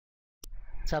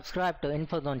Subscribe to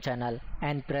InfoZone channel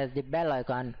and press the bell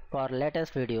icon for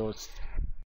latest videos.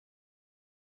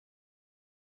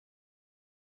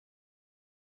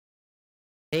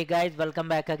 Hey guys, welcome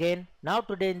back again. Now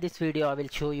today in this video I will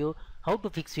show you how to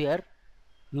fix your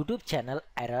YouTube channel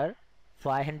error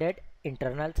 500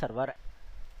 internal server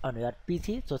on your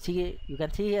PC. So you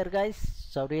can see here guys,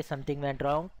 sorry something went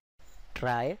wrong.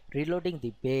 Try reloading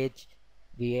the page.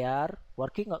 We are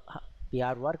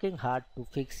working hard to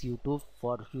fix YouTube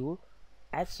for you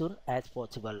as soon as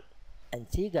possible. And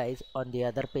see guys, on the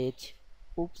other page,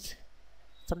 oops,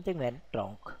 something went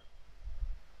wrong.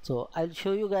 So I'll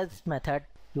show you guys this method.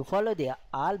 You follow the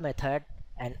all method,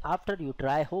 and after you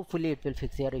try, hopefully it will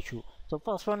fix your issue. So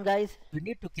first one guys, you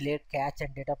need to clear cache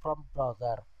and data from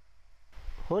browser.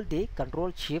 Hold the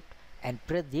Control Shift and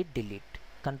press the delete.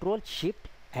 Control Shift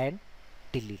and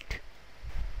delete.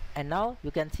 And now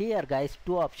you can see here guys,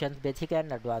 two options, basic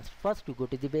and advanced. First you go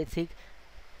to the basic,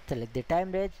 select the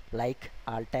time range like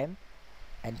all time,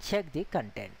 and check the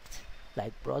contents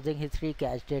like browsing history,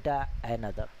 cache data and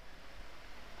other.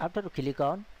 After you click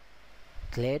on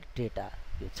clear data,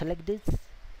 you select this,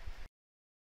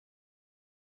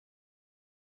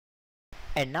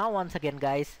 and now once again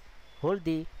guys, hold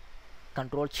the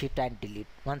Control Shift and delete.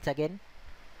 Once again,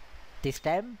 this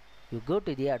time you go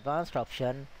to the advanced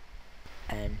option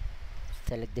and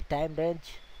select the time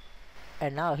range,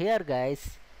 and now here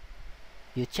guys,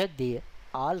 you check the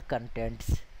all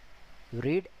contents, you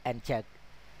read and check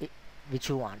which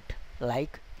you want,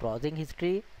 like browsing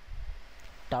history,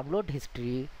 download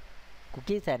history,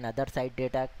 cookies and other site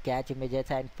data, cache images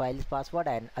and files, password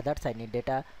and other sign-in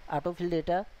data, autofill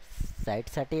data, site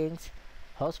settings,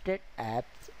 hosted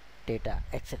apps data,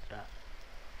 etc.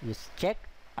 You check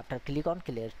after click on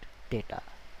clear data,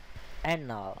 and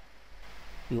now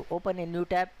you open a new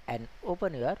tab and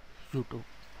open your YouTube.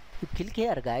 You click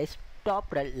here guys,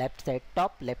 top left side,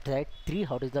 three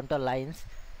horizontal lines.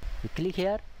 You click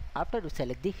here. After you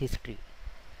select the history,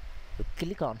 you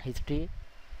click on history,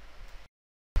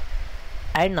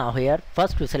 and now here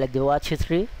first you select the watch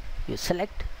history. You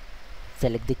select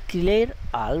the clear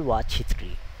all watch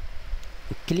history.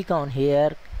 You click on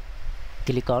here,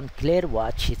 click on clear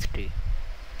watch history.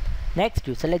 Next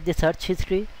you select the search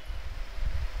history,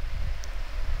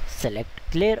 select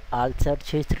clear all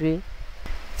search history,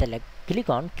 click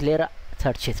on clear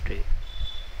search history,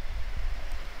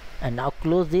 and now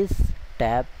close this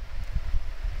tab.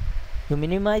 You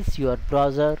minimize your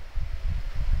browser.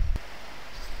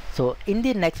 So in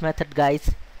the next method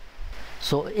guys,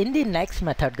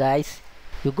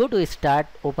 you go to start,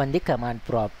 open the command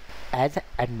prompt as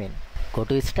admin. Go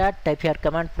to start, type here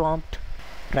command prompt,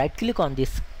 right click on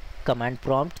this command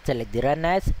prompt, select the run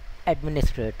as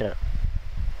administrator.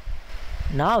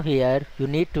 Now here you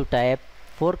need to type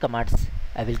 4 commands.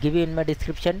 I will give you in my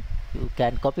description. You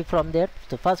can copy from there.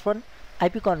 So first one,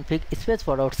 ipconfig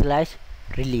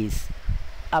 // release.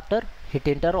 After hit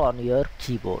enter on your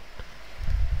keyboard.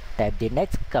 Type the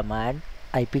next command,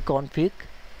 ipconfig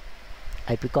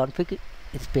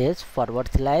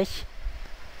 //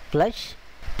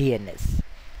 DNS.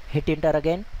 Hit enter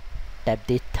again. Type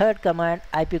the third command,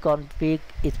 ipconfig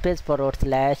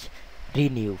 //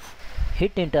 renew.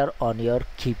 Hit enter on your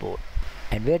keyboard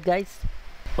and wait guys.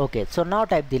 Okay, so now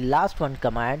type the last one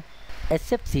command,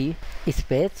 sfc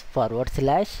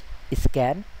 //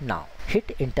 scan now.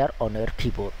 Hit enter on your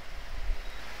keyboard.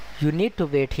 You need to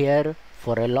wait here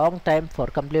for a long time for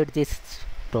complete this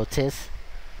process.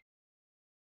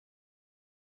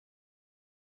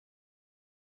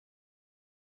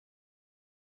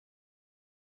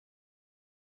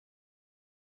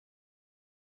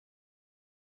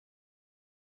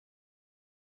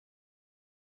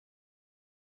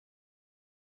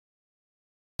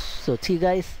 So see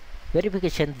guys,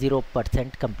 verification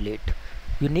 0% complete.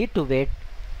 You need to wait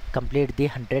complete the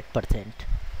 100%.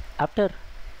 After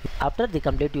the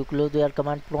complete, you close your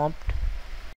command prompt.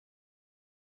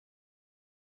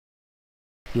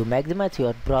 You maximize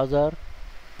your browser.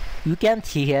 You can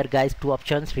see here guys, two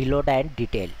options, reload and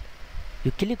detail.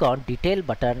 You click on detail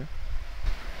button.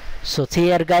 So see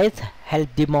here guys,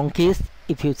 help the monkeys.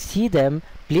 If you see them,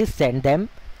 please send them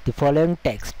the following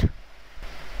text.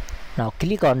 Now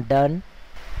click on done.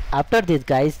 After this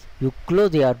guys, you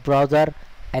close your browser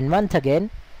and once again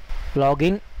log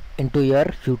in into your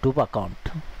YouTube account.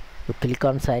 You click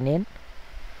on sign in.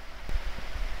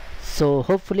 So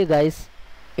hopefully guys,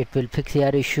 it will fix your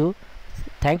issue.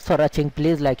 Thanks for watching.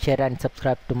 Please like, share and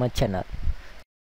subscribe to my channel.